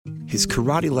his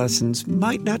karate lessons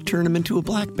might not turn him into a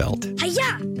black belt.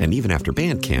 Hi-ya! And even after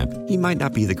band camp, he might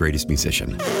not be the greatest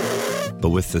musician.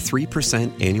 But with the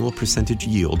 3% annual percentage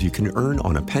yield you can earn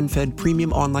on a PenFed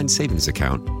premium online savings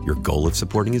account, your goal of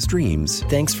supporting his dreams...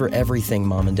 Thanks for everything,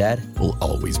 Mom and Dad. ...will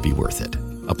always be worth it.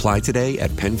 Apply today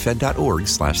at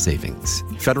PenFed.org/savings.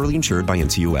 Federally insured by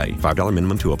NCUA. $5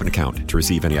 minimum to open account. To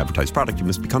receive any advertised product, you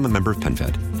must become a member of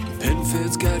PenFed.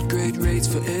 PenFed's got great rates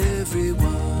for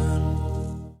everyone.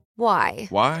 Why?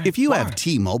 Why? If you have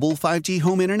T-Mobile 5G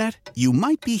home internet, you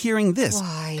might be hearing this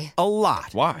Why? a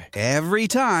lot. Why? Every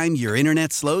time your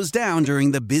internet slows down during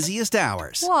the busiest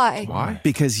hours. Why? Why?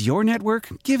 Because your network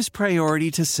gives priority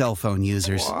to cell phone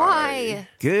users. Why?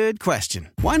 Good question.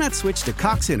 Why not switch to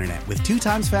Cox Internet with 2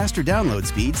 times faster download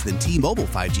speeds than T-Mobile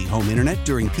 5G home internet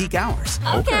during peak hours?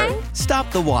 Okay.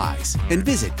 Stop the whys and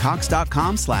visit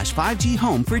cox.com/5G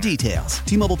home for details.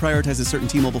 T-Mobile prioritizes certain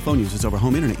T-Mobile phone users over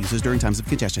home internet users during times of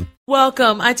congestion.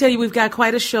 Welcome. I tell you, we've got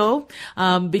quite a show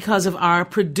because of our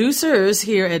producers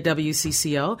here at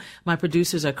WCCO. My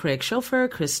producers are Craig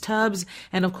Schofer, Chris Tubbs,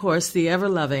 and of course the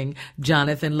ever-loving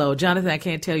Jonathan Lowe. Jonathan, I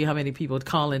can't tell you how many people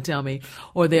call and tell me,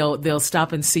 or they'll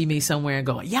stop and see me somewhere and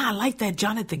go, "Yeah, I like that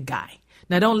Jonathan guy."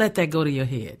 Now, don't let that go to your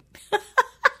head.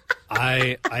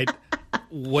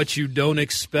 What you don't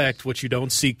expect, what you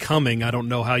don't see coming, I don't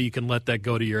know how you can let that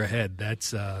go to your head.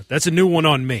 That's a new one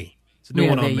on me.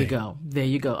 There you go. There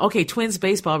you go. Okay, Twins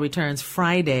baseball returns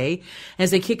Friday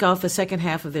as they kick off the second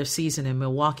half of their season in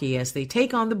Milwaukee as they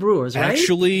take on the Brewers, right?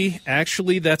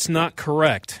 Actually, that's not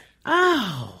correct.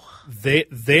 Oh. They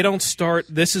don't start.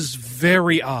 This is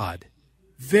very odd.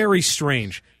 Very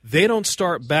strange. They don't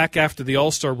start back after the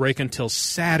All-Star break until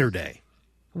Saturday.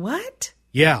 What?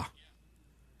 Yeah.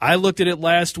 I looked at it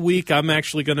last week. I'm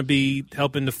actually going to be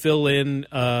helping to fill in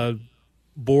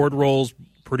board roles,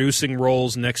 producing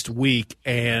roles next week,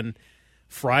 and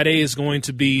Friday is going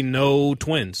to be no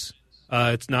Twins.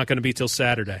 It's not going to be till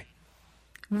Saturday.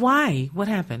 Why? What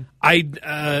happened? I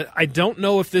don't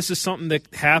know if this is something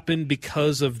that happened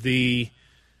because of the.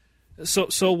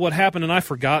 So what happened, and I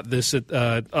forgot this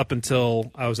up until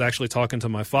I was actually talking to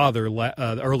my father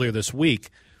earlier this week.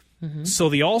 Mm-hmm. So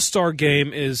the All-Star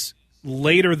game is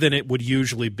later than it would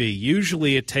usually be.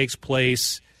 Usually it takes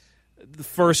place the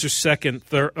first or second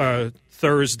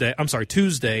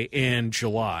Tuesday in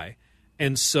July.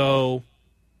 And so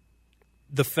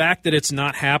the fact that it's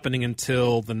not happening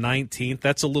until the 19th,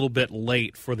 that's a little bit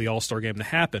late for the All-Star game to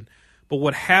happen. But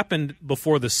what happened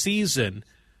before the season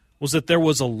was that there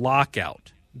was a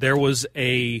lockout. There was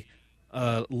a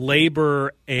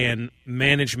labor and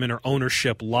management or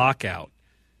ownership lockout.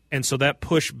 And so that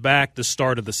pushed back the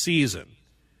start of the season.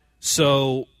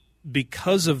 So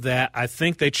because of that, I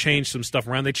think they changed some stuff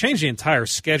around. They changed the entire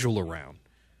schedule around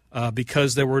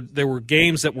because there were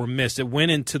games that were missed. It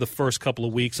went into the first couple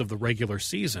of weeks of the regular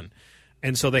season.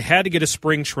 And so they had to get a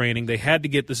spring training. They had to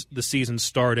get the season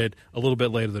started a little bit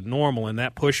later than normal, and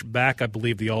that pushed back, I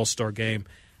believe, the All-Star game.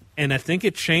 And I think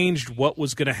it changed what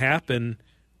was going to happen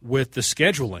with the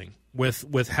scheduling,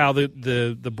 with how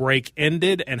the break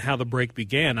ended and how the break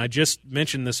began. I just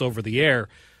mentioned this over the air.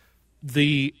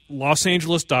 The Los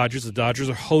Angeles Dodgers,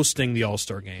 are hosting the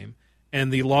All-Star game,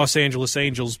 and the Los Angeles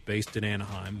Angels, based in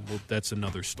Anaheim, well, that's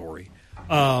another story.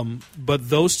 But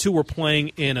those two were playing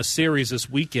in a series this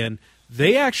weekend.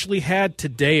 They actually had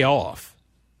today off,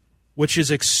 which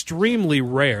is extremely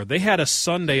rare. They had a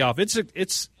Sunday off.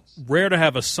 It's rare to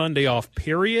have a Sunday off,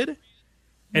 period,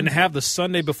 and to have the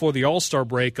Sunday before the All-Star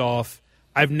break off.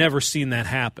 I've never seen that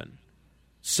happen.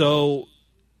 So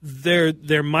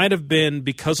there might have been,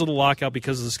 because of the lockout,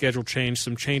 because of the schedule change,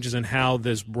 some changes in how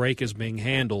this break is being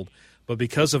handled. But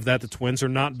because of that, the Twins are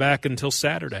not back until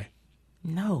Saturday.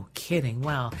 No kidding.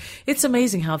 Wow. It's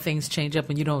amazing how things change up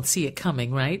when you don't see it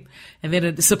coming, right? And then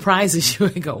it surprises you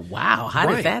and go, wow, how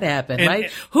did that happen, right?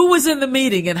 Who was in the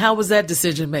meeting and how was that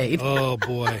decision made? Oh,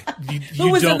 boy. Who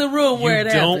was in the room where it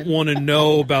happened? You don't want to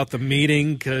know about the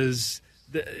meeting because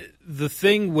the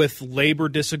thing with labor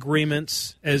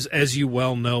disagreements, as you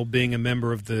well know, being a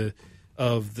member of the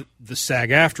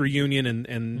SAG-AFTRA union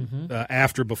and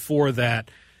after before that,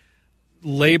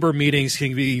 labor meetings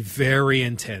can be very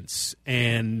intense,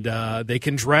 and they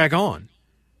can drag on.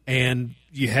 And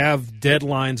you have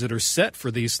deadlines that are set for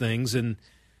these things, and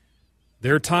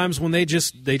there are times when they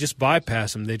just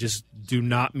bypass them. They just do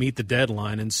not meet the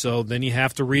deadline, and so then you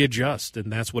have to readjust,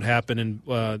 and that's what happened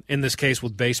in this case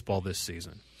with baseball this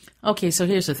season. Okay, so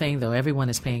here's the thing, though. Everyone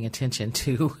is paying attention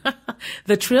to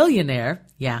the trillionaire,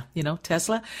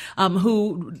 Tesla,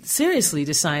 who seriously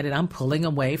decided, I'm pulling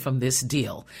away from this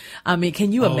deal. I mean,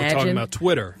 can you imagine? Talking about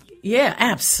Twitter. Yeah,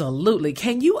 absolutely.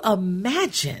 Can you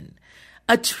imagine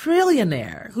a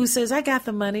trillionaire who says, I got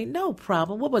the money, no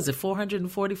problem. What was it,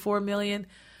 444 million?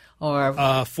 Or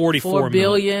 44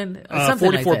 billion? Or something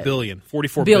 44 like that. billion.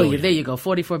 44 billion. There you go,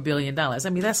 $44 billion. I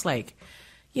mean, that's like,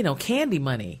 candy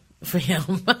money for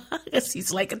him. I guess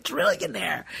he's like a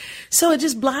trillionaire. So it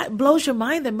just blows your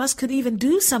mind that Musk could even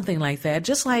do something like that.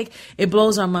 Just like it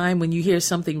blows our mind when you hear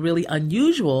something really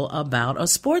unusual about a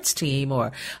sports team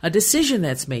or a decision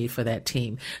that's made for that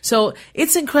team. So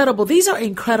it's incredible. These are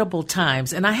incredible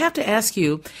times. And I have to ask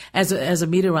you, as a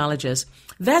meteorologist,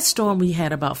 that storm we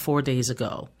had about 4 days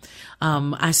ago,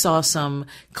 I saw some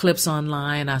clips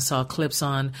online. I saw clips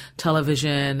on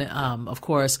television. Of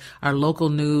course, our local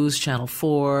news, Channel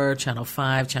 4, Channel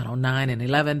 5, Channel 9, and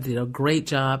 11 did a great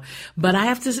job. But I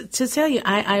have to tell you,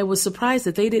 I was surprised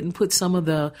that they didn't put some of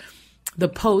the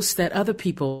posts that other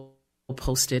people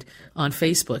posted on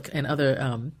Facebook and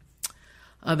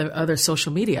other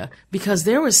social media, because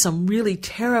there was some really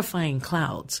terrifying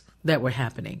clouds that were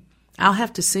happening. I'll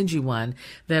have to send you one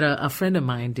that a friend of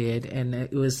mine did, and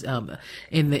it was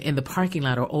in the parking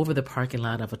lot or over the parking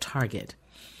lot of a Target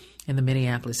in the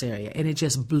Minneapolis area, and it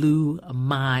just blew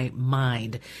my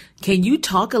mind. Can you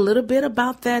talk a little bit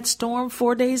about that storm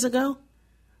 4 days ago?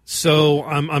 So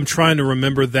I'm trying to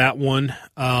remember that one.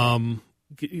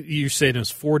 You said it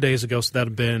was 4 days ago, so that would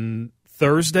have been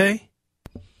Thursday?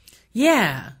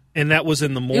 Yeah. And that was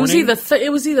in the morning?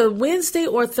 It was either Wednesday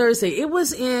or Thursday. It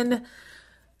was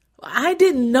I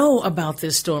didn't know about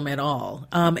this storm at all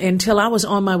until I was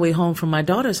on my way home from my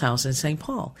daughter's house in St.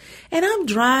 Paul. And I'm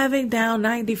driving down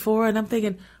 94 and I'm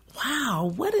thinking,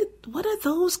 wow, what are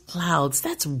those clouds?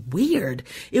 That's weird.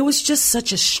 It was just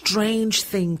such a strange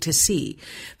thing to see.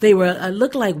 They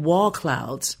looked like wall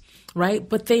clouds, right?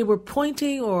 But they were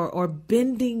pointing or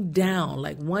bending down,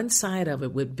 like one side of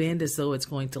it would bend as though it's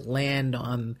going to land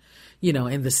on,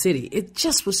 in the city. It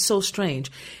just was so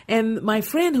strange. And my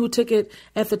friend who took it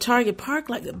at the Target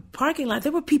parking lot,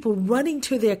 there were people running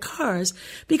to their cars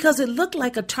because it looked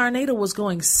like a tornado was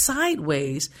going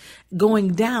sideways,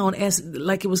 going down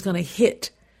like it was going to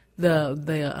hit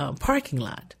the parking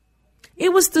lot.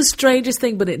 It was the strangest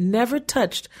thing, but it never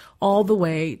touched all the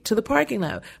way to the parking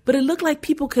lot. But it looked like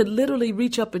people could literally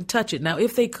reach up and touch it. Now,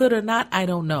 if they could or not, I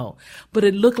don't know. But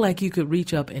it looked like you could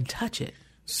reach up and touch it.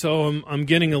 So I'm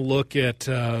getting a look at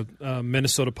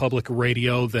Minnesota Public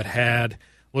Radio that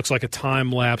looks like a time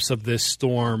lapse of this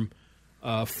storm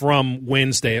from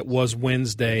Wednesday. It was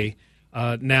Wednesday.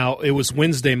 Now, it was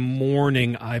Wednesday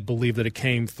morning, I believe, that it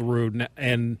came through.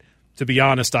 And to be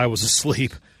honest, I was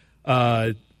asleep.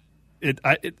 I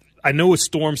know a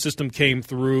storm system came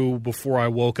through before I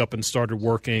woke up and started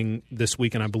working this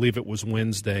week, and I believe it was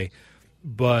Wednesday.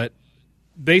 But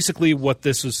basically what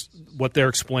they're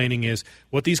explaining is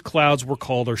what these clouds were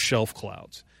called are shelf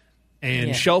clouds.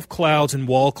 And shelf clouds and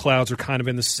wall clouds are kind of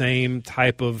in the same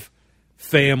type of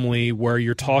family, where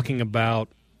you're talking about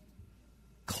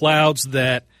clouds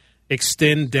that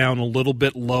extend down a little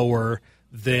bit lower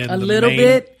than a little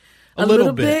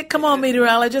bit. Come on,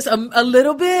 meteorologist. A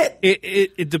little bit.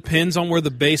 It depends on where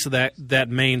the base of that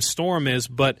main storm is,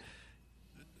 but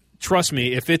trust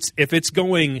me, if it's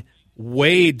going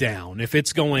way down, if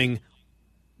it's going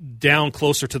down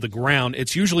closer to the ground,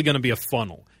 it's usually going to be a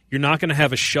funnel. You're not going to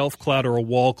have a shelf cloud or a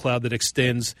wall cloud that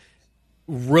extends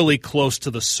really close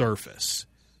to the surface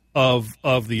of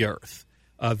the earth.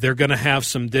 They're going to have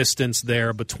some distance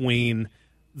there between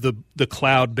the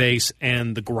cloud base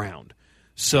and the ground.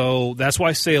 So that's why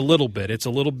I say a little bit. It's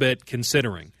a little bit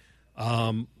considering.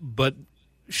 But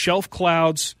shelf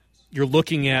clouds, you're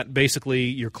looking at basically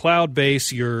your cloud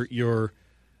base, you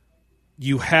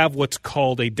have what's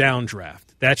called a downdraft.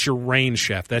 That's your rain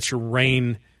shaft. That's your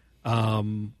rain,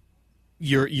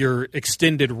 your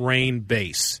extended rain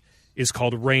base is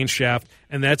called a rain shaft,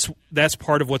 and that's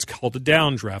part of what's called a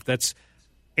downdraft. That's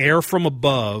air from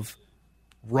above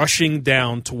rushing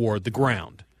down toward the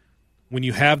ground. When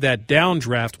you have that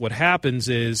downdraft, what happens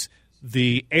is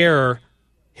the air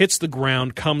hits the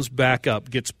ground, comes back up,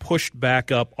 gets pushed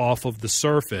back up off of the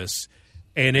surface,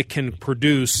 and it can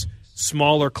produce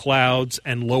smaller clouds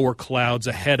and lower clouds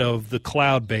ahead of the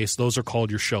cloud base. Those are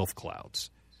called your shelf clouds.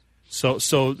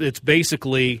 So it's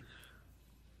basically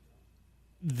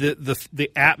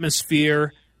the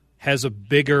atmosphere has a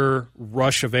bigger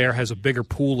rush of air, has a bigger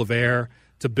pool of air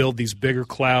to build these bigger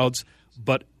clouds.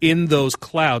 But in those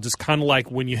clouds, it's kind of like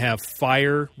when you have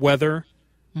fire weather,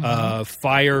 large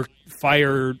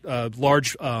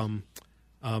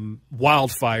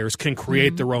wildfires can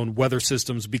create their own weather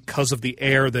systems because of the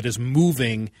air that is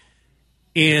moving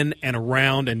in and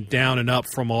around and down and up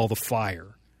from all the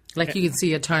fire. Like you can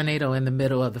see a tornado in the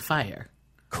middle of the fire.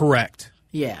 Correct.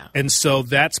 Yeah. And so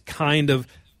that's kind of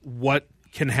what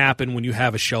can happen when you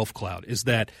have a shelf cloud, is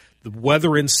that the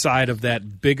weather inside of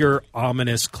that bigger,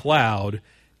 ominous cloud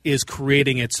is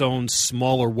creating its own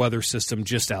smaller weather system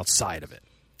just outside of it.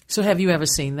 So have you ever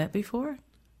seen that before?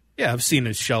 Yeah, I've seen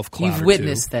a shelf cloud. You've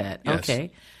witnessed that. Yes.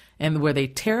 Okay. And were they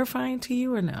terrifying to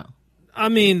you or no? I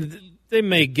mean, they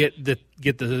may get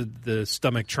the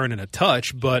stomach churning a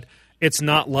touch, but it's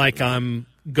not like I'm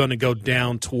going to go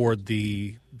down toward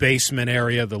the basement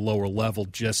area, the lower level,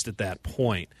 just at that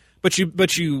point. But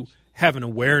you have an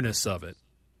awareness of it.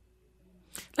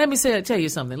 Let me tell you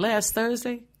something. Last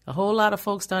Thursday, a whole lot of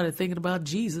folks started thinking about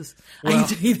Jesus. Well,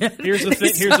 here's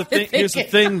the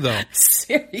thing, though.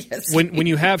 Seriously. When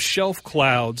you have shelf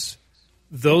clouds,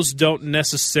 those don't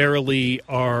necessarily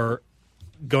are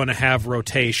going to have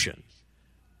rotation.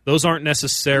 Those aren't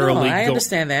necessarily. No, I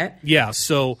understand that. Yeah,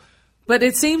 so. But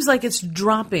it seems like it's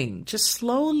dropping, just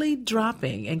slowly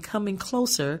dropping and coming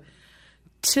closer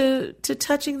to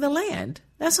touching the land.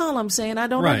 That's all I'm saying. I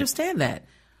don't understand that.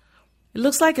 It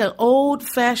looks like an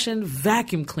old-fashioned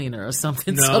vacuum cleaner or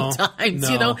something sometimes,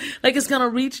 like it's going to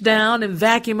reach down and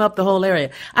vacuum up the whole area.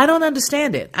 I don't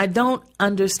understand it.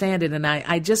 And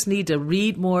I just need to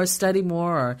read more, study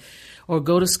more, or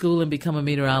go to school and become a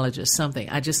meteorologist, something.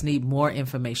 I just need more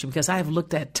information because I have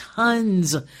looked at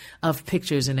tons of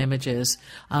pictures and images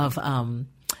of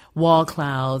wall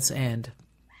clouds and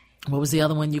what was the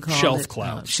other one you called it? Shelf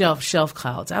clouds. Shelf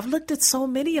clouds. I've looked at so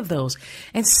many of those,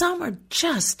 and some are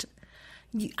just...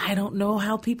 I don't know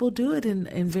how people do it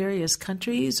in various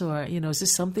countries, or is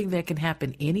this something that can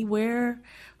happen anywhere?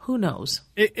 Who knows?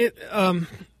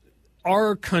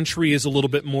 Our country is a little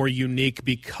bit more unique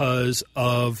because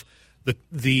of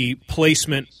the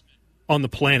placement on the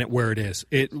planet where it is.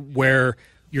 Where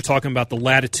you're talking about the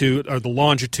latitude or the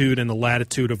longitude and the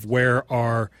latitude of where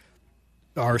our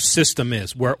system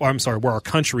is, where our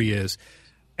country is.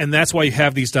 And that's why you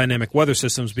have these dynamic weather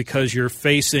systems, because you're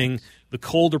facing the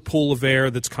colder pool of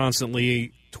air that's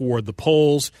constantly toward the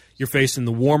poles. You're facing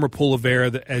the warmer pool of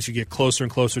air as you get closer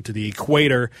and closer to the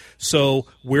equator. So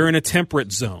we're in a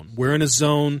temperate zone. We're in a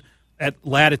zone at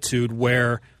latitude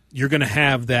where you're going to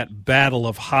have that battle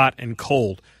of hot and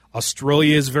cold.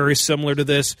 Australia is very similar to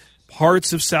this.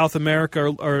 Parts of South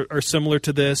America are similar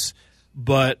to this.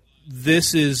 But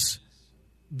this is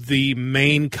the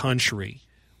main country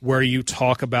where you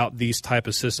talk about these type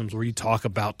of systems, where you talk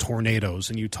about tornadoes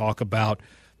and you talk about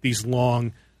these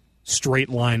long straight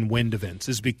line wind events,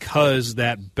 is because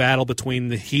that battle between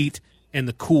the heat and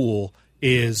the cool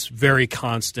is very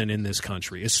constant in this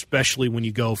country, especially when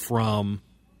you go from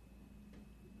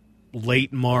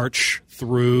late March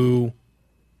through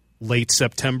late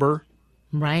September.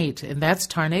 Right, and that's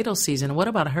tornado season. What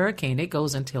about a hurricane? It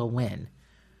goes until when?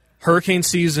 Hurricane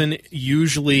season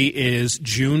usually is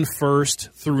June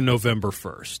 1st through November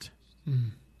 1st.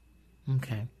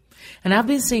 Okay. And I've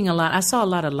been seeing I saw a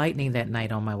lot of lightning that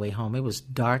night on my way home. It was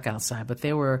dark outside, but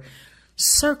there were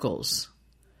circles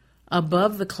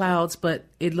above the clouds, but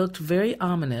it looked very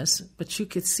ominous, but you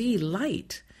could see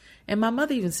light. And my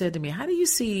mother even said to me, how do you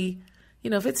see,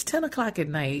 if it's 10 o'clock at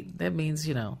night, that means,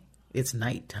 it's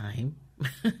nighttime.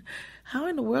 How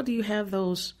in the world do you have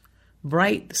those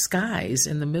bright skies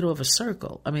in the middle of a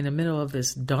circle? In the middle of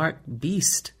this dark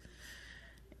beast.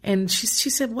 And she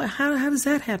said, "Well, how does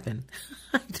that happen?"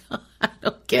 I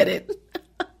don't get it.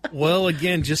 Well,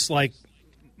 again, just like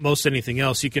most anything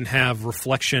else, you can have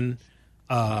reflection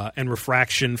and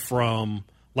refraction from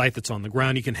light that's on the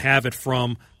ground. You can have it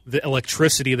from the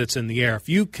electricity that's in the air. If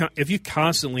you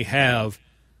constantly have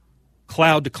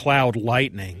cloud to cloud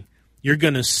lightning, you're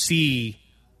going to see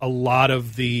a lot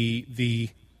of the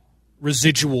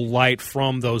residual light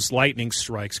from those lightning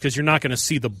strikes, because you're not going to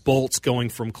see the bolts going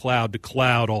from cloud to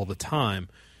cloud all the time.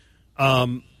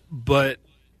 But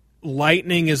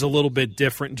lightning is a little bit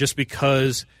different, just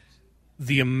because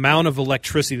the amount of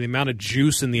electricity, the amount of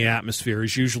juice in the atmosphere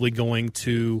is usually going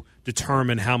to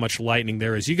determine how much lightning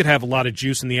there is. You could have a lot of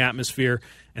juice in the atmosphere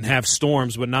and have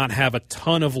storms, but not have a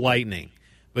ton of lightning.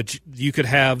 But you could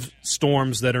have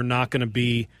storms that are not going to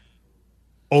be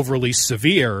overly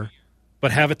severe,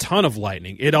 but have a ton of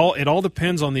lightning. It all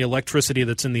depends on the electricity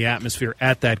that's in the atmosphere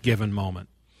at that given moment.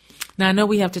 Now, I know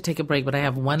we have to take a break, but I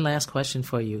have one last question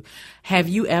for you. Have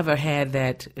you ever had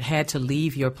to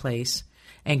leave your place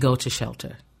and go to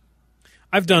shelter?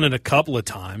 I've done it a couple of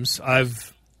times.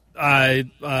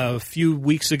 A few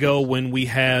weeks ago, when we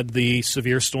had the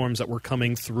severe storms that were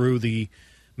coming through the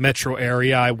metro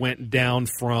area, I went down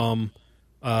from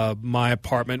my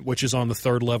apartment, which is on the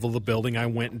third level of the building. I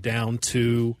went down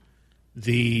to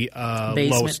the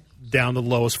lowest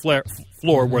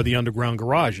floor where the underground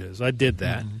garage is. I did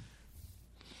that.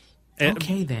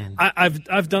 Okay, then.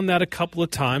 I've done that a couple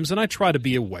of times, and I try to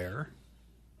be aware.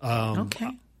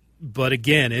 Okay. But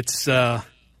again, it's I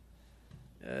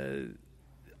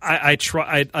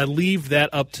leave that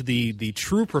up to the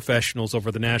true professionals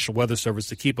over the National Weather Service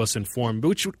to keep us informed,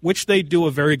 which they do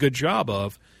a very good job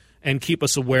of, and keep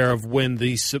us aware of when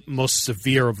the most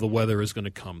severe of the weather is going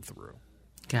to come through.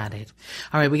 Got it.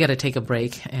 All right, we got to take a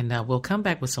break, and we'll come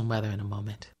back with some weather in a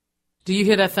moment. Do you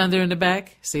hear that thunder in the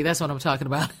back? See, that's what I'm talking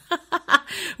about.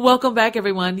 Welcome back,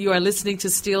 everyone. You are listening to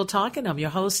Steele Talking. I'm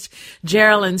your host,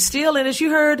 Geraldine Steele. And as you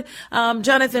heard,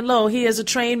 Jonathan Lowe, he is a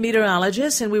trained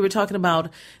meteorologist, and we were talking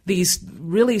about these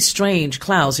really strange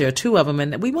clouds here, two of them,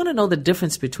 and we want to know the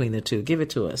difference between the two. Give it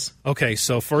to us. Okay,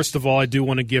 so first of all, I do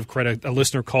want to give credit. A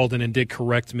listener called in and did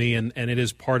correct me, and it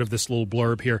is part of this little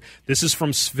blurb here. This is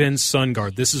from Sven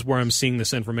Sundgaard. This is where I'm seeing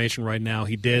this information right now.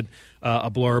 He did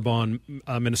a blurb on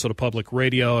Minnesota Public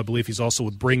Radio. I believe he's also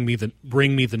with Bring Me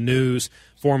the News,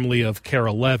 formerly of KARE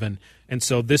 11. And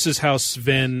so this is how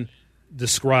Sven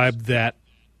described that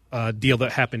deal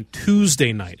that happened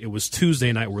Tuesday night. It was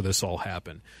Tuesday night where this all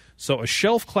happened. So a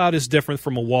shelf cloud is different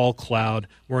from a wall cloud,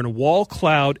 wherein a wall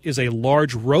cloud is a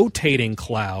large rotating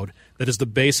cloud that is the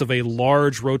base of a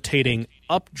large rotating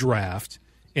updraft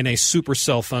in a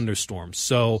supercell thunderstorm.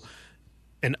 So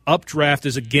an updraft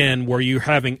is, again, where you're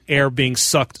having air being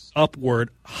sucked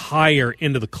upward higher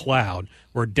into the cloud,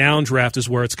 where downdraft is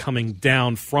where it's coming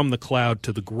down from the cloud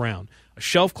to the ground. A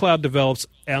shelf cloud develops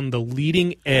on the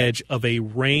leading edge of a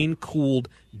rain-cooled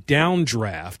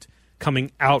downdraft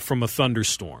coming out from a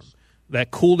thunderstorm.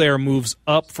 That cooled air moves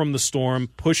up from the storm,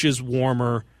 pushes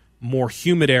warmer, more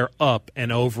humid air up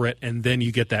and over it, and then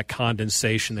you get that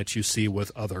condensation that you see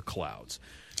with other clouds.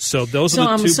 So those are the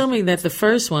two. I'm assuming that the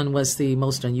first one was the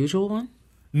most unusual one?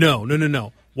 No.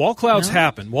 Wall clouds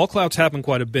happen. Wall clouds happen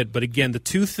quite a bit. But again, the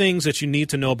two things that you need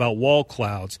to know about wall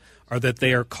clouds are that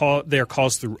they are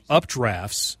caused through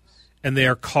updrafts, and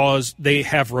they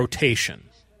have rotation.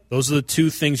 Those are the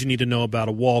two things you need to know about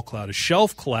a wall cloud. A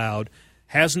shelf cloud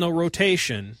has no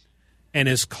rotation and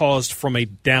is caused from a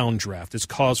downdraft. It's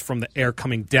caused from the air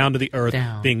coming down to the earth,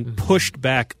 being pushed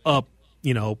back up,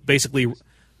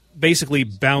 basically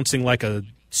bouncing like a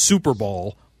super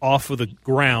ball off of the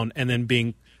ground and then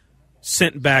being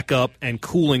sent back up and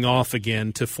cooling off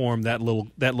again to form that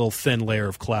little thin layer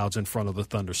of clouds in front of the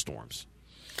thunderstorms.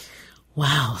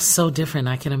 Wow, so different.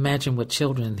 I can imagine what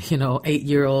children,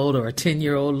 8-year-old or a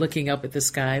 10-year-old looking up at the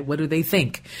sky. What do they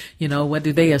think? What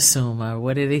do they assume, or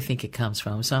where do they think it comes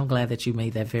from? So I'm glad that you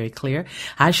made that very clear.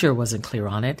 I sure wasn't clear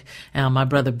on it. My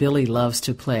brother Billy loves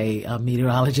to play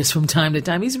meteorologist from time to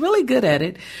time. He's really good at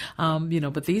it.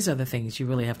 But these are the things you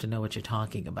really have to know what you're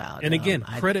talking about. And again,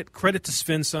 credit to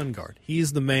Sven Sundgaard.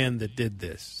 He's the man that did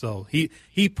this. So he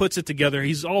puts it together.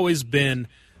 He's always been,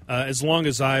 as long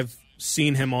as I've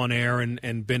seen him on air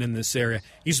and been in this area,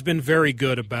 he's been very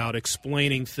good about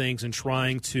explaining things and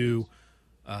trying to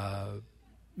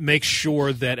make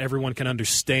sure that everyone can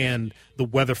understand the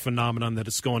weather phenomenon that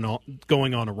is going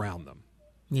on around them.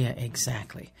 Yeah,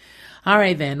 exactly. All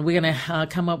right, then. We're going to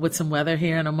come up with some weather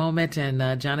here in a moment.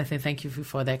 And, Jonathan, thank you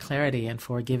for that clarity and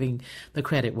for giving the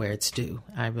credit where it's due.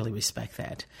 I really respect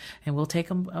that. And we'll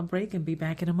take a break and be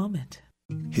back in a moment.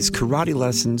 His karate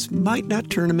lessons might not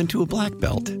turn him into a black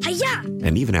belt. Hi-ya!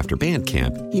 And even after band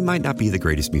camp, he might not be the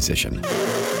greatest musician.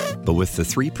 But with the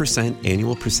 3%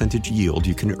 annual percentage yield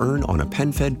you can earn on a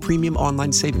PenFed premium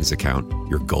online savings account,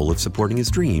 your goal of supporting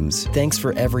his dreams... Thanks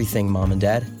for everything, Mom and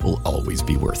Dad. ...will always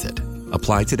be worth it.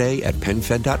 Apply today at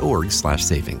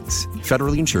PenFed.org/savings.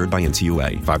 Federally insured by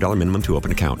NCUA. $5 minimum to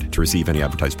open account. To receive any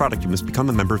advertised product, you must become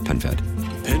a member of PenFed.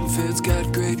 PenFed's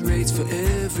got great rates for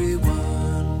everyone.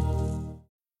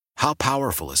 How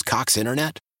powerful is Cox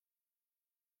Internet?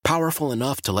 Powerful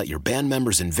enough to let your band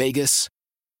members in Vegas,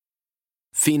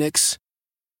 Phoenix,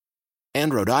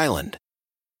 and Rhode Island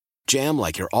jam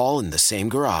like you're all in the same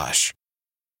garage.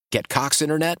 Get Cox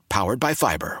Internet powered by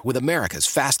fiber with America's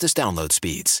fastest download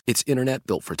speeds. It's internet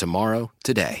built for tomorrow,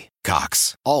 today.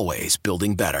 Cox, always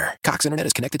building better. Cox Internet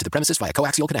is connected to the premises via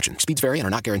coaxial connection. Speeds vary and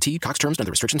are not guaranteed. Cox terms and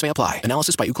other restrictions may apply.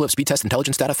 Analysis by Ookla Speed Test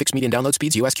Intelligence Data. Fixed median download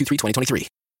speeds. US Q3 2023.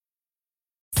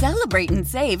 Celebrate and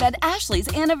save at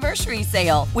Ashley's Anniversary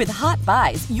Sale. With Hot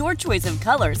Buys, your choice of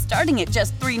colors starting at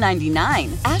just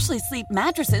 $3.99. Ashley Sleep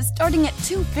mattresses starting at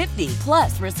 $2.50.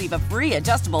 Plus, receive a free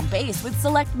adjustable base with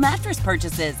select mattress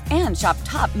purchases. And shop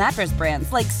top mattress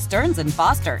brands like Stearns &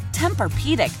 Foster,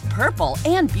 Tempur-Pedic, Purple,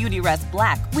 and Beautyrest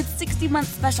Black with 60-month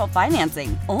special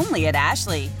financing. Only at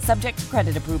Ashley. Subject to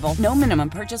credit approval. No minimum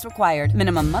purchase required.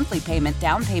 Minimum monthly payment,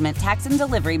 down payment, tax, and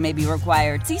delivery may be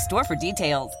required. See store for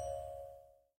details.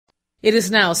 It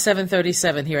is now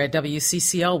 7:37 here at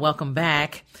WCCO. Welcome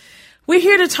back. We're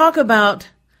here to talk about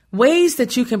ways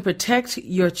that you can protect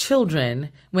your children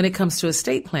when it comes to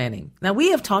estate planning. Now,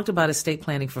 we have talked about estate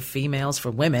planning for females,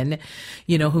 for women,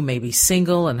 who may be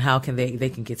single and how can they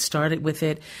can get started with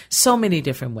it. So many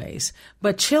different ways.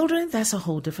 But children, that's a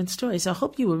whole different story. So I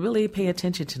hope you will really pay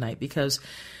attention tonight, because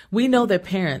we know that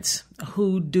parents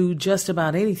who do just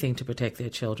about anything to protect their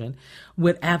children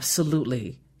would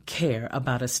absolutely care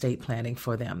about estate planning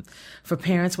for them. For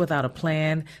parents without a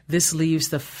plan, this leaves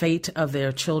the fate of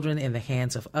their children in the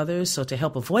hands of others. So to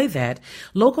help avoid that,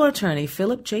 local attorney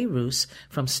Philip J. Roos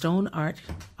from Stone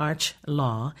Arch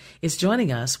Law is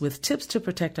joining us with tips to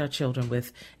protect our children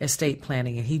with estate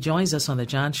planning. And he joins us on the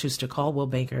John Schuster Caldwell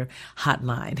Banker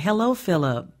hotline. Hello,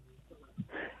 Philip.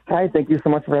 Hi, thank you so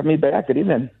much for having me back. Good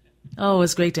evening. Oh,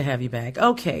 it's great to have you back.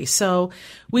 Okay, so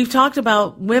we've talked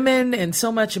about women and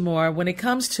so much more. When it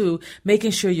comes to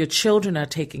making sure your children are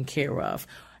taken care of,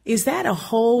 is that a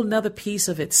whole nother piece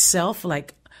of itself,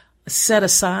 like set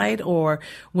aside? Or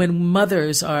when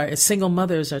single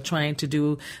mothers are trying to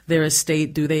do their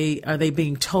estate, are they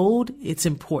being told it's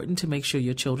important to make sure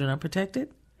your children are protected?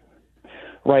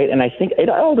 Right, and I think it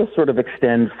all just sort of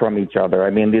extends from each other.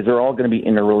 I mean, these are all going to be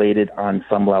interrelated on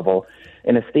some level.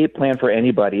 An estate plan for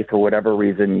anybody, for whatever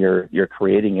reason you're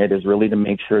creating it, is really to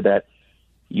make sure that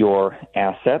your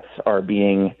assets are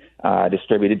being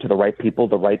distributed to the right people,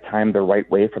 the right time, the right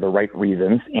way, for the right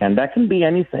reasons. And that can be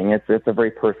anything. It's a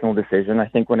very personal decision. I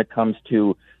think when it comes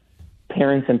to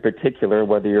parents in particular,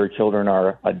 whether your children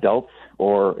are adults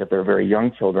or if they're very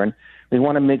young children, we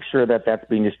want to make sure that that's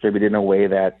being distributed in a way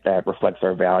that reflects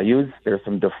our values. There's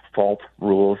some default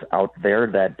rules out there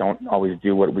that don't always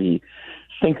do what we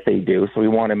think they do. So we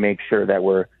want to make sure that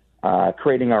we're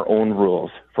creating our own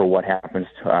rules for what happens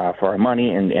for our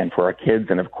money and for our kids.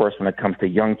 And of course, when it comes to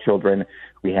young children,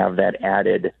 we have that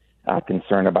added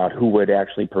concern about who would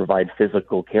actually provide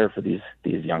physical care for these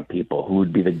young people, who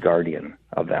would be the guardian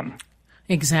of them.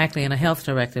 Exactly, and a health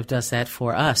directive does that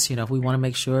for us. If we want to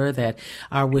make sure that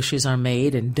our wishes are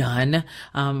made and done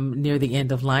near the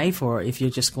end of life, or if you're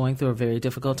just going through a very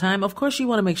difficult time, of course you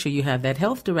want to make sure you have that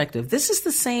health directive. This is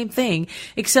the same thing,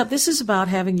 except this is about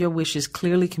having your wishes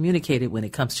clearly communicated when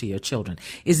it comes to your children.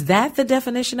 Is that the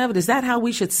definition of it? Is that how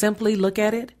we should simply look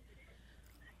at it?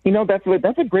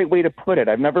 That's a great way to put it.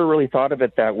 I've never really thought of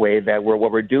it that way, that what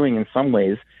we're doing in some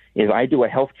ways is I do a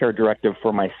healthcare directive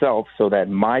for myself so that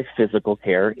my physical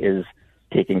care is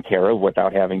taken care of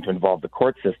without having to involve the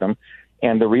court system.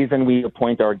 And the reason we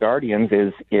appoint our guardians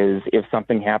is if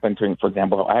something happened to, for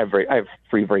example, I have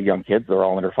three very young kids. They're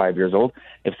all under 5 years old.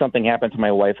 If something happened to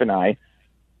my wife and I,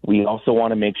 we also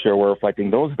want to make sure we're reflecting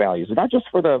those values, not just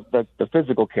for the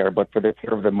physical care, but for the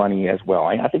care of the money as well.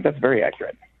 I think that's very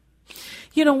accurate.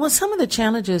 Some of the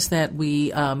challenges that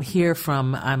we hear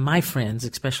from my friends,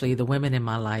 especially the women in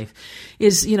my life,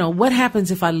 is, what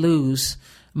happens if I lose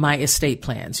my estate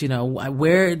plans?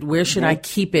 Where should I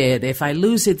keep it? If I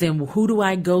lose it, then who do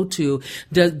I go to?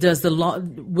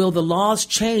 Will the laws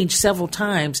change several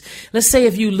times? Let's say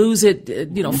if you lose it,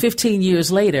 15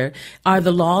 years later, are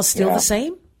the laws still the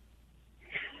same?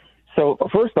 So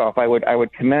first off, I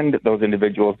would commend those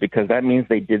individuals, because that means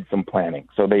they did some planning.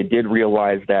 So they did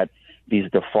realize that these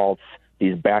defaults,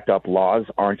 these backup laws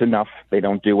aren't enough. They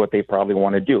don't do what they probably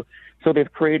want to do. So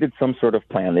they've created some sort of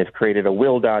plan. They've created a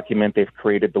will document. They've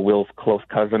created the will's close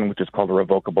cousin, which is called a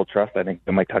revocable trust. I think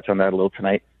I might touch on that a little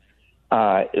tonight.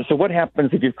 So what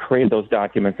happens if you've created those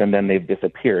documents and then they've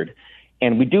disappeared?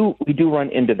 And we do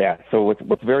run into that. So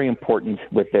what's very important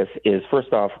with this is,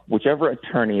 first off, whichever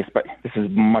attorneys, but this is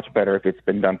much better if it's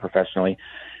been done professionally,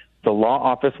 the law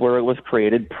office where it was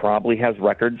created probably has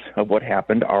records of what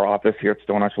happened. Our office here at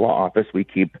Stone Arch Law Office, we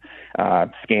keep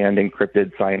scanned,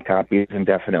 encrypted, signed copies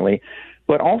indefinitely.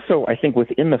 But also, I think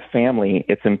within the family,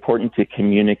 it's important to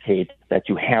communicate that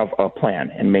you have a plan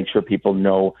and make sure people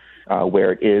know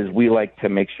where it is. We like to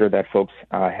make sure that folks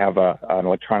have an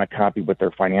electronic copy with their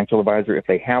financial advisor if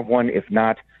they have one. If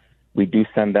not, we do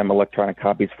send them electronic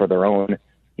copies for their own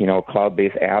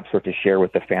cloud-based apps, or to share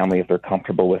with the family if they're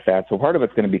comfortable with that. So part of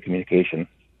it's going to be communication.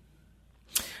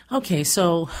 Okay,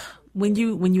 so when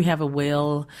you have a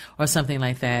will or something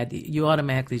like that, you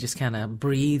automatically just kind of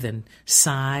breathe and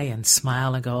sigh and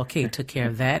smile and go, okay, took care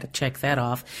of that, check that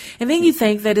off. And then you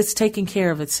think that it's taking care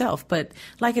of itself. But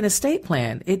like an estate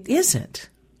plan, it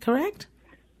isn't, correct?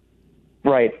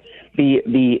 Right.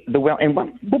 The well, and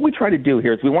what we try to do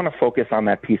here is we want to focus on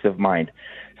that peace of mind.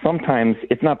 Sometimes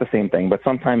it's not the same thing, but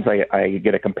sometimes I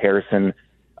get a comparison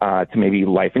to maybe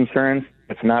life insurance.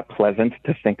 It's not pleasant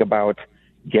to think about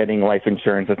getting life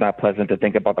insurance. It's not pleasant to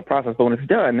think about the process, but when it's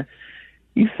done,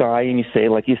 you sigh and you say,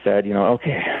 like you said,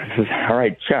 okay, this is all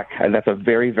right, check. That's a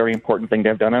very, very important thing to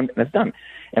have done, and it's done.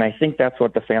 And I think that's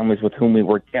what the families with whom we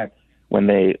work get when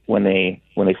they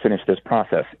finish this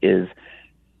process is.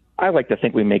 I like to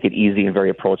think we make it easy and very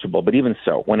approachable, but even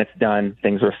so, when it's done,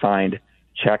 things are signed,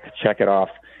 check it off,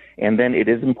 and then it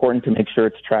is important to make sure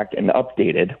it's tracked and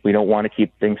updated. We don't want to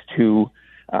keep things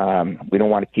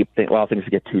things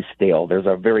get too stale. There's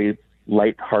a very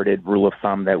light-hearted rule of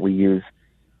thumb that we use.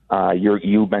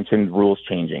 You mentioned rules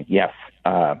changing. Yes.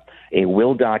 A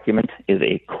will document is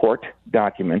a court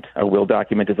document. A will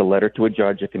document is a letter to a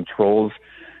judge. It controls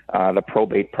the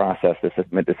probate process, this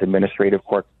administrative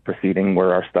court proceeding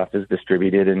where our stuff is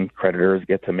distributed and creditors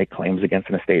get to make claims against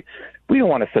an estate. We don't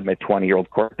want to submit 20-year-old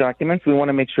court documents. We want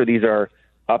to make sure these are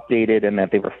updated and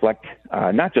that they reflect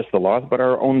not just the laws, but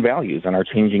our own values and our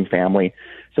changing family.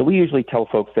 So we usually tell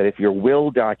folks that if your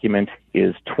will document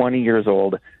is 20 years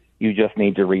old, you just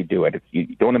need to redo it. If you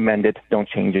don't amend it, don't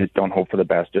change it, don't hope for the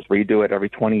best. Just redo it every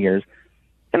 20 years.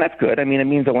 And that's good. I mean, it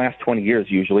means the last 20 years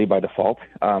usually by default.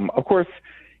 Of course,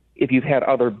 if you've had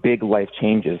other big life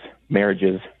changes,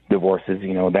 marriages, divorces,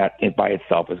 that by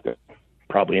itself is good.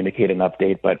 Probably indicate an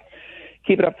update, but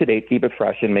keep it up to date, keep it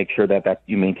fresh, and make sure that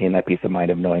you maintain that peace of mind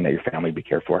of knowing that your family will be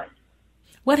cared for.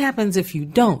 What happens if you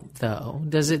don't, though?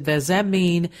 Does that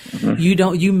mean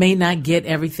you may not get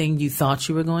everything you thought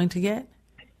you were going to get?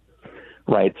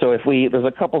 Right. So there's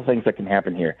a couple things that can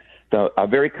happen here. A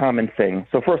very common thing.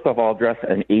 So first off, I'll address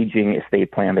an aging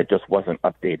estate plan that just wasn't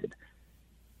updated.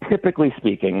 Typically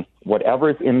speaking, whatever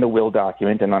is in the will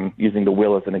document, and I'm using the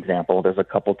will as an example, there's a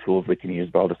couple tools we can use,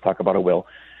 but I'll just talk about a will.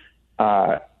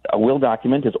 A will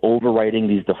document is overriding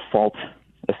these default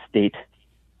estate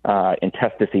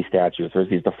intestacy statutes. There's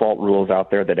these default rules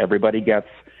out there that everybody gets.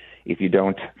 If you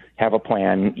don't have a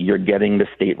plan, you're getting the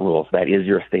state rules. That is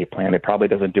your estate plan. It probably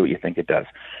doesn't do what you think it does.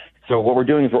 So what we're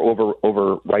doing is we're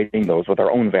overwriting those with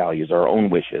our own values, our own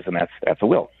wishes, and that's a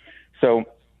will. So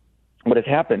what has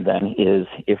happened then is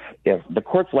if the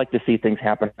courts like to see things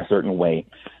happen a certain way,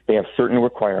 they have certain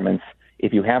requirements.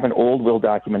 If you have an old will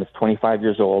document that's 25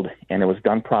 years old and it was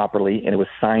done properly and it was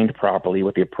signed properly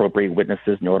with the appropriate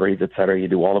witnesses, notaries, et cetera, you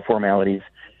do all the formalities,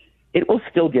 it will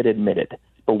still get admitted.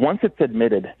 But once it's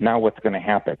admitted, now what's going to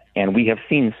happen? And we have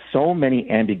seen so many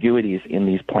ambiguities in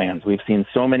these plans. We've seen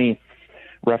so many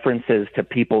references to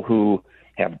people who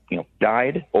have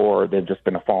died, or they've just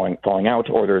been a falling out,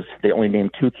 or they only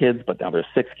named 2 kids, but now there's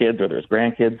 6 kids, or there's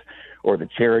grandkids, or the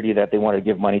charity that they want to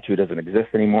give money to doesn't exist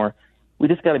anymore. We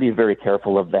just got to be very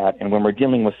careful of that. And when we're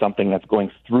dealing with something that's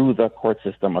going through the court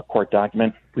system, a court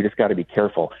document, we just got to be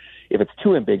careful. If it's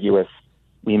too ambiguous,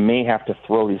 we may have to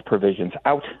throw these provisions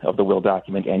out of the will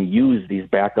document and use these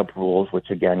backup rules, which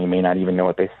again, you may not even know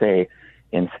what they say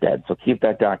instead. So keep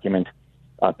that document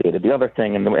updated. The other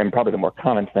thing, and probably the more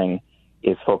common thing,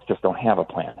 is folks just don't have a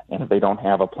plan. And if they don't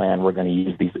have a plan, we're going to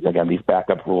use these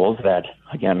backup rules that,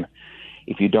 again,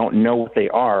 if you don't know what they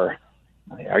are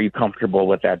you comfortable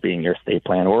with that being your estate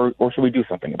plan, or should we do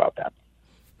something about that?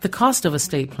 The cost of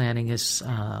estate planning has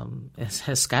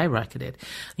skyrocketed.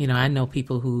 I know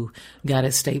people who got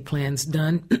estate plans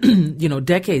done,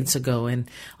 decades ago, and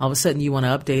all of a sudden you want to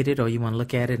update it or you want to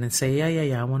look at it and say,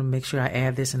 yeah, I want to make sure I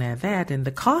add this and add that, and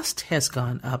the cost has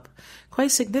gone up quite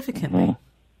significantly.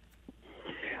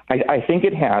 Mm-hmm. I think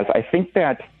it has. I think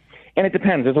that, and it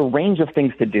depends. There's a range of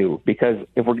things to do, because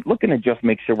if we're looking to just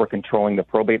make sure we're controlling the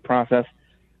probate process,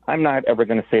 I'm not ever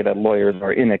going to say that lawyers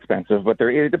are inexpensive, but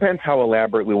it depends how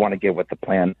elaborate we want to get with the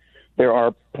plan. There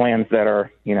are plans that are,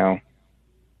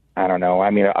 I don't know.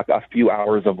 I mean, a few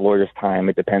hours of lawyer's time.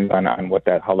 It depends on how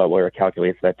that lawyer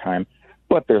calculates that time.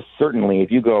 But there's certainly,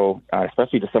 if you go,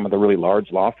 especially to some of the really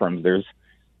large law firms, there's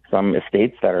some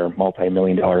estates that are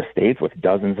multi-million-dollar estates with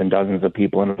dozens and dozens of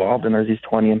people involved, and there's these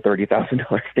 $20,000 and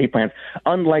 $30,000 estate plans.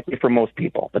 Unlikely for most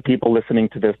people. The people listening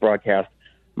to this broadcast,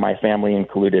 my family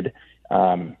included,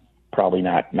 probably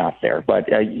not there. But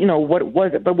what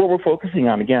we're focusing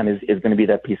on again is going to be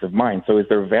that peace of mind. So is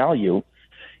there value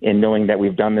in knowing that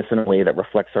we've done this in a way that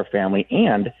reflects our family,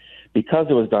 and because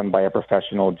it was done by a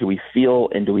professional, do we feel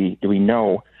and do we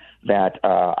know that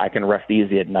I can rest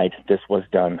easy at night? This was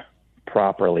done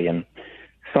properly, and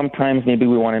sometimes maybe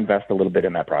we want to invest a little bit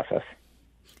in that process.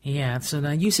 Yeah, so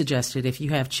now you suggested if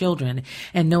you have children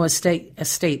and no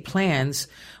estate plans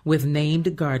with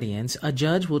named guardians, a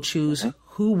judge will choose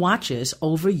who watches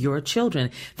over your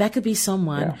children. That could be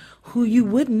someone who you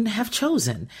wouldn't have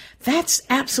chosen. That's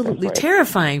absolutely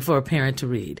terrifying for a parent to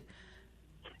read.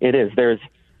 It is.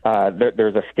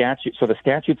 there's a statute. So the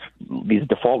statutes, these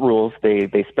default rules,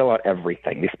 they spell out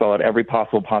everything. They spell out every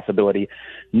possible possibility.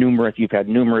 You've had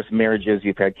numerous marriages,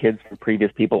 you've had kids from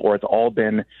previous people, or it's all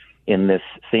been in this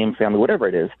same family, whatever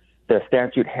it is. The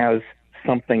statute has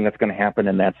something that's going to happen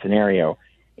in that scenario.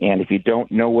 And if you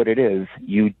don't know what it is,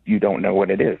 you don't know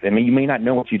what it is. I mean, you may not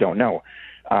know what you don't know.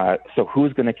 So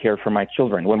who's going to care for my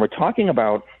children? When we're talking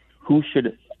about who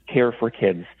should care for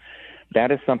kids,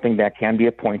 that is something that can be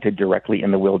appointed directly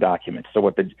in the will document. So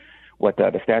what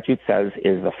the statute says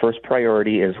is the first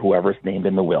priority is whoever's named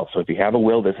in the will. So if you have a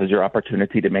will, this is your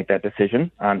opportunity to make that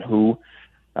decision on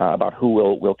about who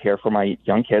will care for my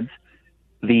young kids.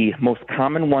 The most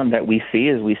common one that we see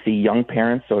is we see young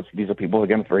parents. So these are people,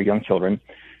 again, with very young children,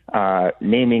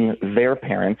 naming their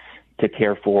parents to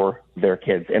care for their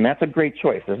kids. And that's a great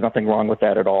choice. There's nothing wrong with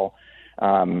that at all.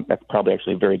 That's probably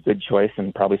actually a very good choice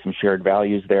and probably some shared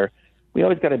values there. We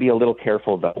always got to be a little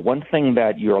careful, though. One thing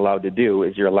that you're allowed to do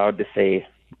is you're allowed to say,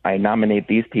 I nominate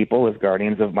these people as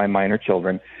guardians of my minor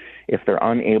children. If they're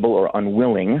unable or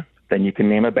unwilling, then you can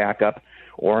name a backup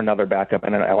or another backup,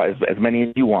 and as many as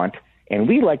you want. And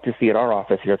we like to see at our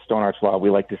office here at Stone Arch Law, we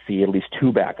like to see at least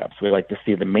two backups. We like to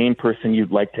see the main person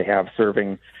you'd like to have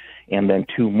serving and then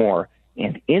two more.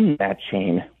 And in that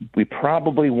chain, we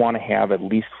probably want to have at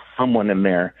least someone in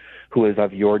there who is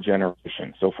of your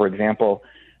generation. So, for example,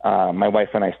 my wife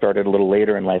and I started a little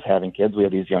later in life having kids. We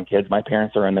have these young kids. My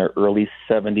parents are in their early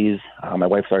 70s. My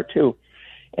wife's are too.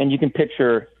 And you can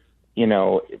picture, an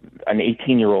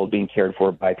 18-year-old being cared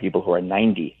for by people who are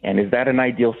 90. And is that an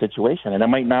ideal situation? And it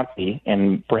might not be.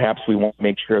 And perhaps we want to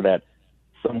make sure that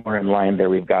somewhere in line there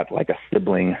we've got like a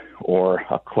sibling or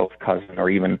a close cousin or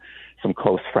even some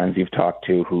close friends you've talked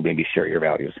to who maybe share your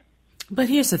values. But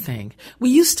here's the thing. It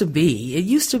used to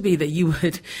be that you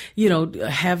would,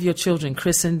 have your children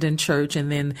christened in church, and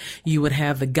then you would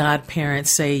have the godparents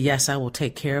say, yes, I will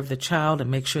take care of the child and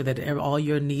make sure that all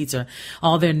their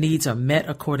needs are met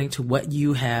according to what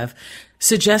you have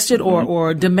suggested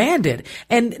or demanded.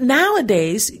 And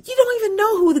nowadays, you don't even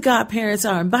know who the godparents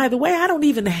are. And by the way, I don't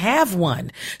even have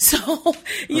one. So,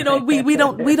 we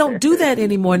don't do that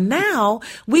anymore. Now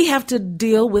we have to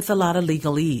deal with a lot of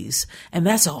legalese, and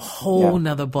that's a whole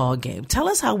nother ball game. Tell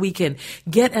us how we can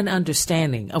get an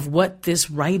understanding of what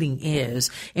this writing is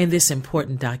in this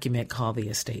important document called the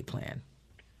estate plan.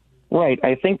 Right.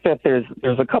 I think that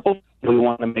there's a couple we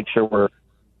want to make sure we're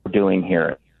doing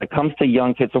here. When it comes to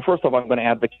young kids, so first of all, I'm going to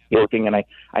advocate looking, and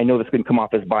I know this can come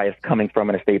off as biased coming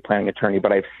from an estate planning attorney,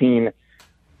 but I've seen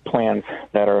plans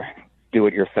that are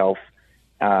do-it-yourself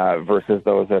versus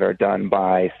those that are done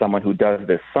by someone who does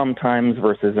this sometimes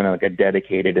versus a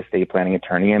dedicated estate planning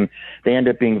attorney, and they end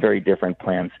up being very different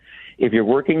plans. If you're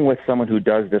working with someone who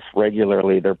does this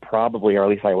regularly, they're probably, or at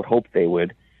least I would hope they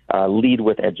would, lead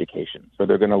with education. So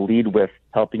they're going to lead with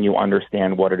helping you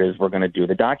understand what it is we're going to do.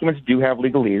 The documents do have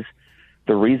legalese.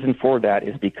 The reason for that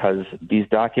is because these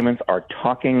documents are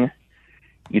talking,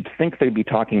 you'd think they'd be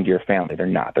talking to your family. They're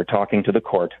not. They're talking to the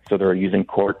court, so they're using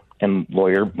court and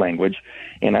lawyer language,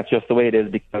 and that's just the way it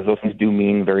is because those things do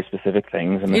mean very specific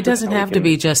things. And it doesn't have to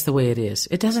be just the way it is.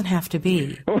 It doesn't have to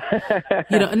be.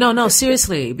 No,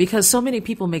 seriously, because so many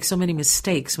people make so many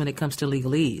mistakes when it comes to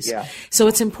legalese. Yeah. So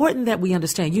it's important that we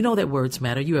understand. You know that words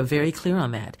matter. You are very clear on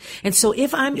that. And so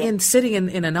if I'm sitting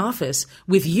in an office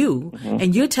with you,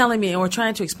 and you're telling me or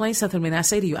trying to explain something to me, and I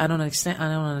say to you, I don't understand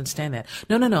that.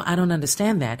 No, I don't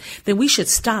understand that. Then we should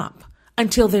stop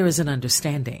until there is an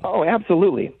understanding. Oh,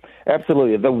 absolutely.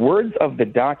 Absolutely. The words of the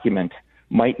document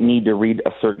might need to read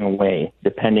a certain way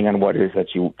depending on what it is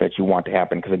that you want to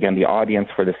happen. Because, again, the audience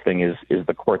for this thing is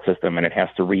the court system, and it has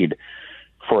to read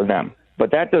for them.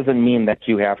 But that doesn't mean that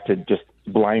you have to just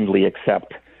blindly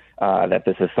accept that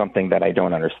this is something that I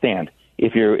don't understand.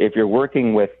 If you're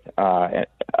working with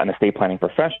an estate planning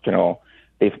professional,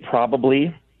 they've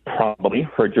probably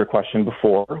heard your question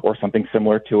before or something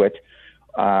similar to it.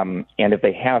 And if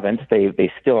they haven't,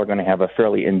 they still are going to have a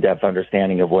fairly in-depth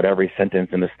understanding of what every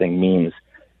sentence in this thing means.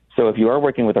 So if you are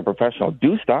working with a professional,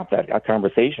 do stop that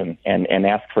conversation and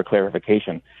ask for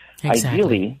clarification. Exactly.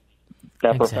 Ideally,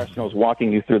 that professional is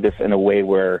walking you through this in a way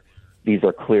where these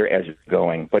are clear as you're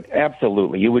going. But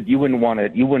absolutely, you wouldn't want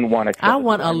to. I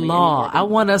want a law. I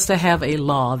want us to have a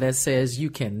law that says you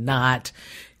cannot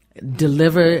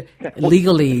deliver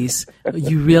legalese,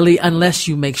 unless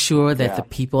you make sure that the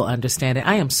people understand it.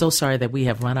 I am so sorry that we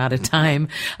have run out of time,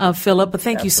 Philip, but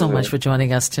thank you so much for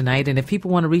joining us tonight. And if people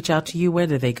want to reach out to you, where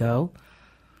do they go?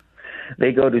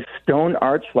 They go to Stone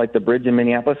Arch, like the bridge in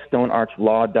Minneapolis,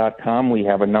 stonearchlaw.com. We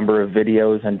have a number of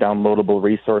videos and downloadable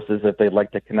resources if they'd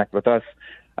like to connect with us.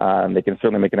 They can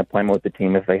certainly make an appointment with the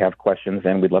team if they have questions,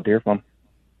 and we'd love to hear from them.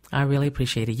 I really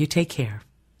appreciate it. You take care.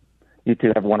 You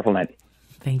too. Have a wonderful night.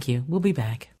 Thank you. We'll be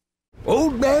back.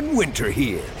 Old Man Winter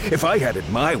here. If I had it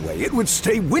my way, it would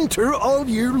stay winter all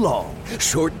year long.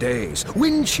 Short days,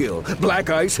 wind chill, black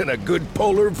ice, and a good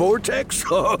polar vortex.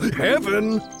 Oh,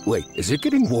 heaven. Wait, is it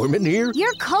getting warm in here?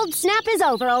 Your cold snap is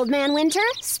over, Old Man Winter.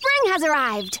 Spring has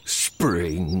arrived.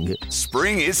 Spring.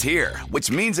 Spring is here,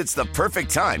 which means it's the perfect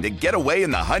time to get away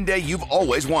in the Hyundai you've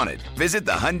always wanted. Visit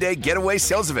the Hyundai Getaway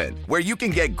Sales Event, where you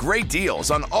can get great deals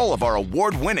on all of our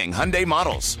award-winning Hyundai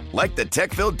models, like the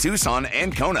tech-filled Tucson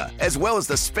and Kona, as well as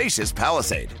the spacious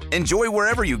Palisade. Enjoy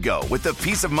wherever you go with the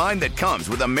peace of mind that comes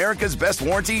with America's best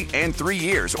warranty and 3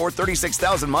 years or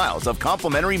 36,000 miles of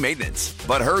complimentary maintenance.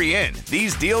 But hurry in,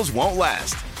 these deals won't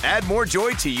last. Add more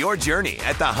joy to your journey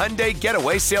at the Hyundai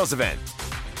Getaway Sales Event.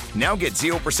 Now get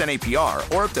 0%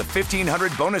 APR or up to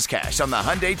 $1,500 bonus cash on the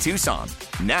Hyundai Tucson.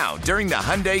 Now, during the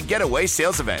Hyundai Getaway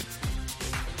Sales Event.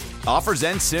 Offers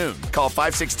end soon. Call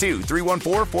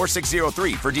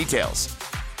 562-314-4603 for details.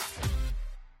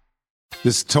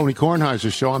 This is Tony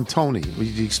Kornheiser's show. I'm Tony.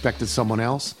 You expected someone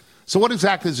else? So what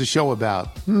exactly is the show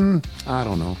about? I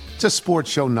don't know. It's a sports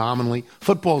show nominally.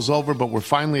 Football's over, but we're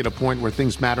finally at a point where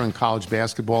things matter in college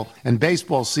basketball, and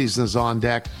baseball season is on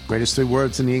deck. Greatest 3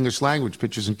 words in the English language,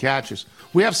 pitchers and catchers.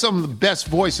 We have some of the best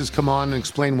voices come on and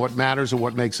explain what matters or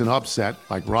what makes an upset,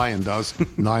 like Ryan does,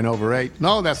 9/8.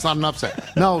 No, that's not an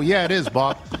upset. No, yeah, it is,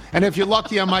 Bob. And if you're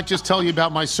lucky, I might just tell you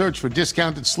about my search for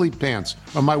discounted sleep pants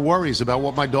or my worries about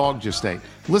what my dog just ate.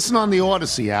 Listen on the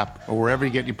Odyssey app or wherever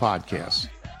you get your podcasts.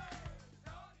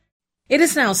 It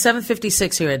is now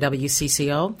 7:56 here at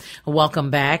WCCO. Welcome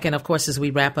back. And of course, as we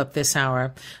wrap up this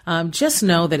hour, just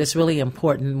know that it's really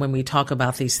important when we talk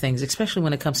about these things, especially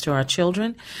when it comes to our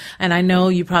children. And I know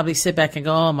you probably sit back and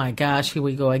go, oh my gosh, here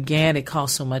we go again. It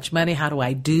costs so much money. How do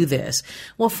I do this?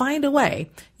 Well, find a way.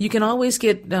 You can always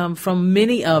get from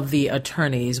many of the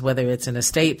attorneys, whether it's an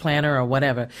estate planner or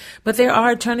whatever. But there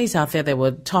are attorneys out there that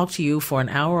will talk to you for an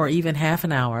hour or even half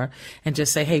an hour and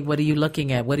just say, hey, what are you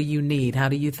looking at? What do you need? How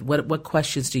do you, what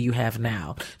questions do you have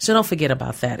now? So don't forget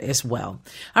about that as well.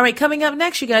 All right, coming up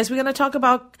next, you guys, we're going to talk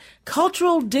about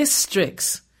cultural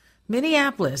districts. In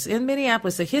Minneapolis,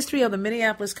 the history of the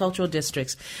Minneapolis cultural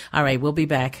districts. All right, we'll be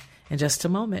back in just a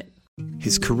moment.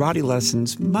 His karate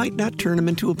lessons might not turn him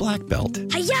into a black belt.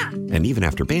 Hi-ya! And even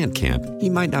after band camp, he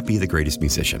might not be the greatest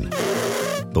musician.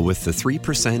 But with the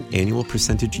 3% annual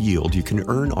percentage yield you can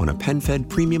earn on a PenFed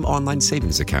premium online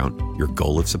savings account, your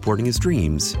goal of supporting his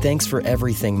dreams... Thanks for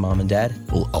everything, Mom and Dad.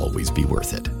 ...will always be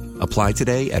worth it. Apply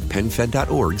today at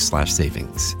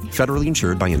PenFed.org/savings. Federally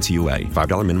insured by NCUA.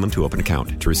 $5 minimum to open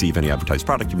account. To receive any advertised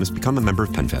product, you must become a member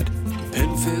of PenFed.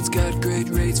 PenFed's got great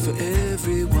rates for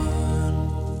everyone.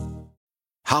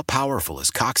 How powerful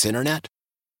is Cox Internet?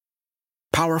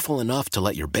 Powerful enough to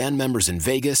let your band members in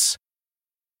Vegas,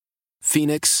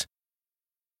 Phoenix,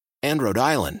 and Rhode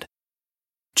Island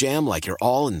jam like you're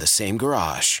all in the same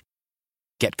garage.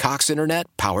 Get Cox Internet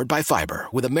powered by fiber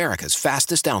with America's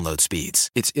fastest download speeds.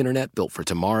 It's internet built for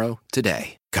tomorrow,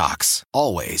 today. Cox,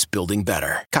 always building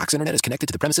better. Cox Internet is connected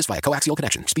to the premises via coaxial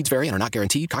connection. Speeds vary and are not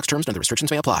guaranteed. Cox terms and other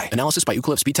restrictions may apply. Analysis by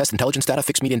Ookla Speed Test Intelligence Data.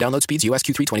 Fixed median download speeds. US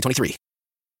Q3 2023.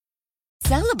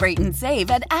 Celebrate and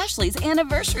save at Ashley's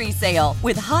Anniversary Sale.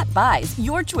 With Hot Buys,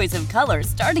 your choice of colors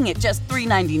starting at just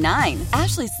 $3.99.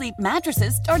 Ashley Sleep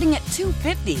mattresses starting at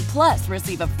 $2.50. Plus,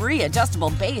 receive a free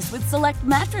adjustable base with select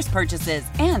mattress purchases.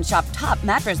 And shop top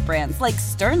mattress brands like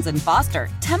Stearns & Foster,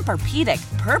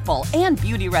 Tempur-Pedic, Purple, and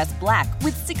Beautyrest Black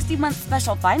with 60-month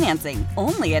special financing.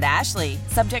 Only at Ashley.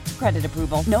 Subject to credit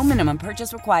approval. No minimum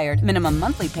purchase required. Minimum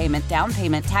monthly payment, down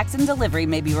payment, tax, and delivery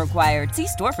may be required. See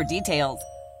store for details.